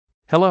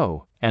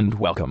Hello, and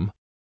welcome.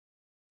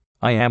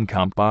 I am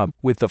CompBob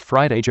with the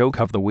Friday joke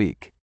of the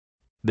week.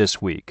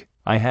 This week,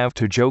 I have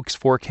 2 jokes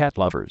for cat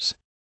lovers.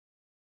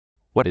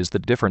 What is the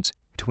difference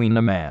between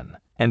a man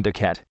and a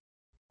cat?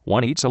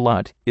 One eats a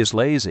lot, is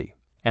lazy,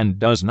 and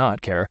does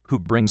not care who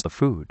brings the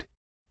food.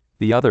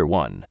 The other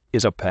one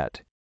is a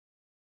pet.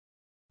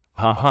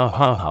 Ha ha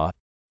ha ha.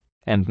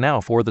 And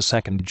now for the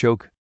second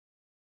joke.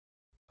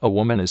 A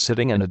woman is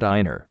sitting in a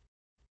diner.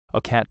 A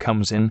cat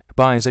comes in,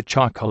 buys a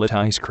chocolate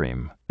ice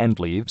cream, and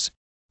leaves.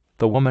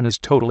 The woman is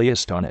totally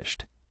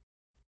astonished.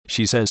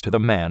 She says to the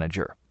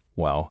manager,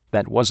 "Wow,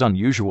 that was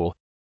unusual."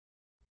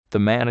 The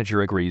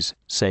manager agrees,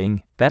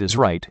 saying, "That is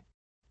right.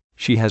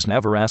 She has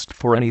never asked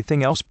for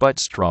anything else but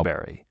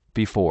strawberry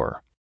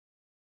before."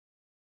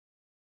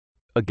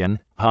 Again,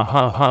 ha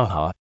ha ha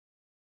ha.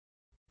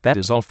 That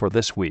is all for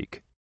this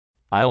week.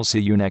 I'll see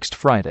you next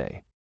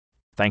Friday.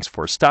 Thanks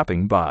for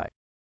stopping by.